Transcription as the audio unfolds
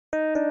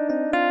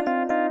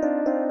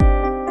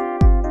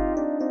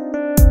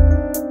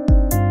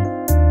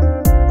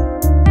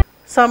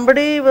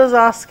Somebody was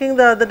asking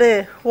the other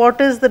day,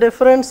 what is the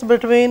difference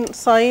between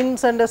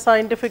science and a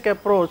scientific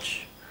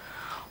approach?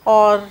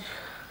 Or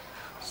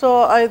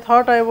so I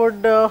thought I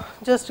would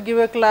just give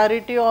a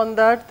clarity on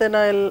that, then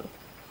I will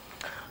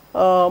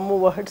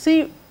move ahead.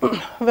 See,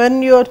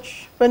 when you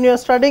are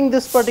studying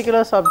this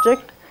particular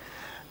subject,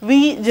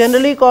 we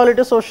generally call it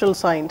a social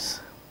science.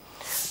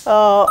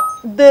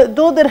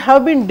 Though there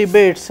have been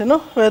debates,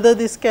 whether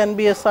this can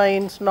be a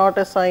science, not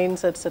a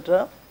science,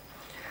 etc.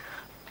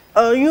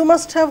 You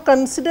must have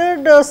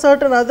considered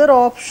certain other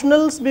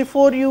optionals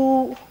before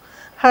you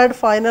had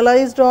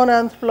finalized on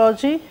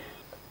anthropology.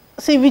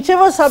 See,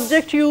 whichever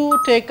subject you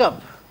take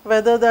up,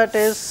 whether that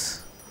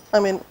is, I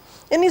mean,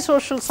 any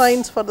social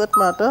science for that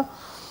matter,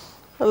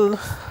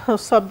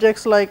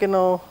 subjects like,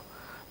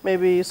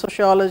 maybe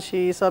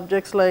sociology,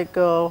 subjects like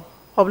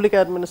public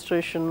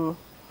administration,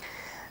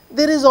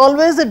 there is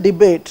always a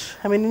debate.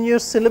 I mean, in your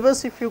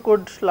syllabus, if you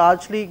could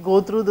largely go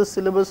through the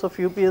syllabus of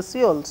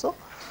UPSC also,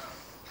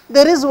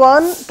 there is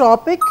one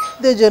topic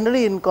they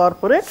generally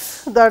incorporate,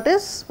 that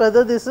is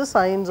whether this is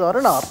science or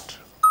an art.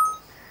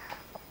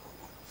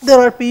 There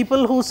are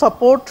people who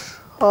support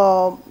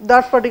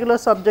that particular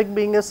subject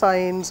being a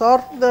science,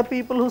 or there are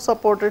people who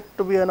support it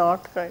to be an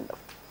art kind of.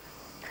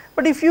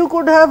 But if you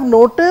could have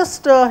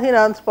noticed in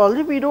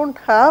anthropology, we do not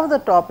have the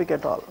topic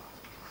at all.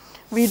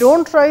 We do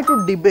not try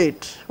to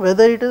debate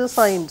whether it is a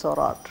science or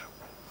art.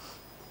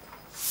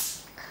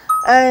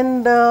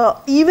 And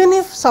even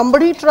if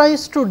somebody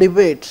tries to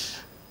debate,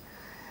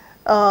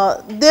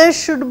 there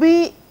should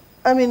be,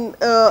 I mean,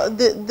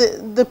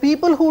 the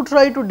people who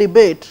try to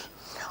debate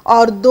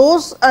are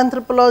those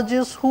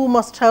anthropologists who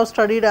must have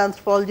studied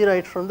anthropology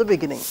right from the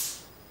beginning.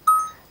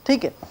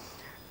 Okay.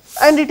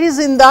 And it is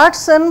in that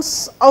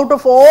sense, out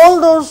of all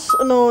those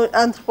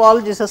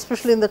anthropologists,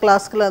 especially in the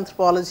classical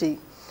anthropology,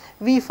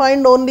 we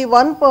find only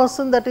one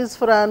person, that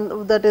is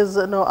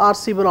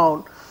R.C.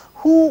 Brown,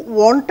 who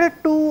wanted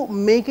to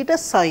make it a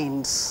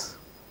science.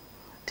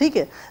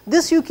 Okay.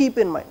 This you keep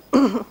in mind.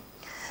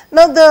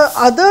 Now, the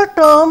other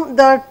term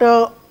that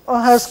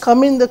has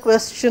come in the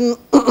question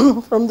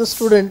from the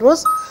student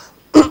was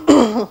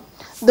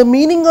the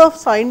meaning of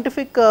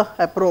scientific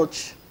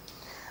approach.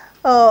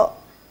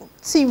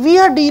 See, we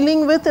are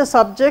dealing with a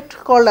subject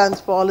called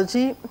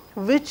anthropology,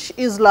 which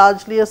is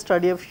largely a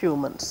study of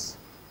humans.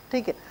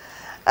 Okay.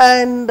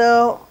 And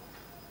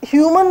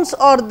humans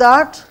are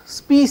that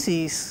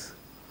species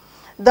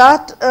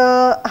that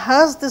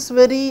has this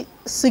very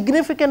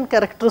significant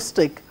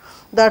characteristic,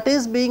 that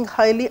is being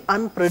highly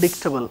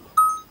unpredictable.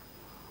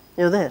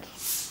 You are there.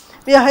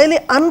 We are highly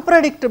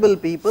unpredictable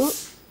people,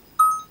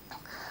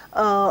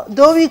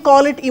 though we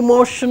call it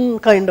emotion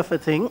kind of a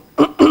thing.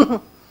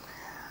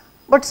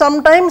 But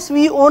sometimes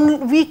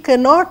we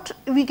cannot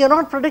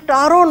predict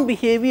our own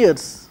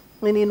behaviors.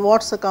 I mean, in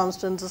what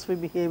circumstances we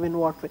behave, in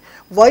what way,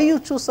 why you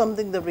choose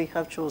something that we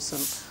have chosen,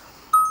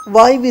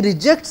 why we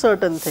reject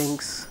certain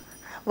things,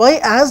 why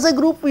as a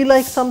group we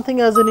like something,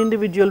 as an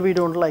individual we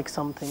do not like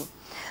something.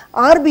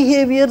 Our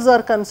behaviors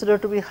are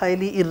considered to be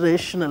highly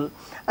irrational,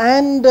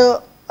 and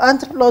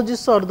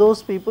anthropologists are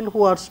those people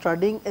who are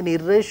studying an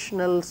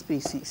irrational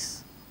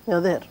species. You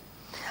are there.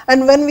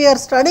 And when we are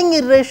studying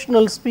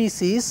irrational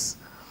species,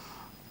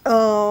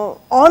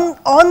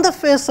 on the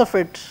face of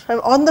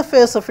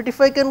it,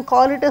 if I can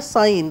call it a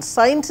science,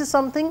 science is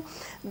something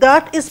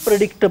that is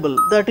predictable,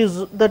 that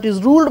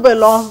is ruled by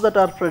laws that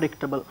are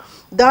predictable,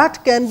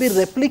 that can be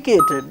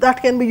replicated,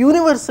 that can be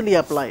universally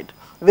applied.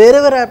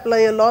 Wherever I apply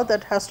a law,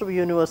 that has to be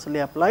universally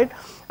applied,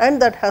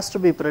 and that has to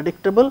be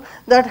predictable,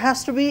 that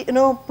has to be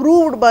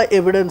proved by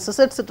evidences,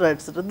 etc.,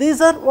 etc.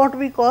 These are what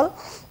we call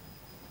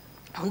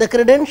the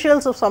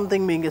credentials of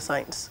something being a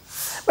science.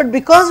 But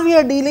because we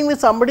are dealing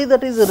with somebody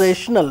that is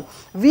irrational,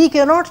 we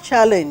cannot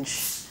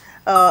challenge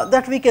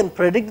that we can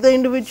predict the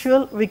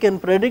individual, we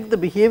can predict the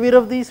behavior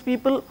of these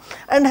people,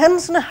 and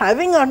hence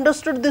having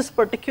understood this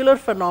particular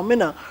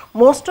phenomena,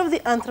 most of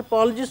the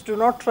anthropologists do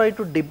not try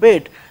to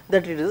debate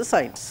that it is a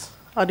science.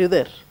 Are you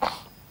there?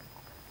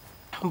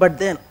 But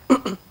then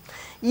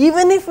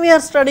even if we are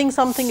studying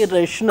something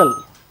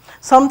irrational,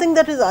 something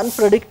that is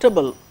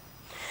unpredictable,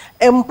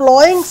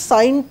 employing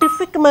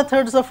scientific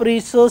methods of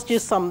research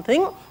is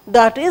something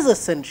that is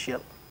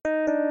essential.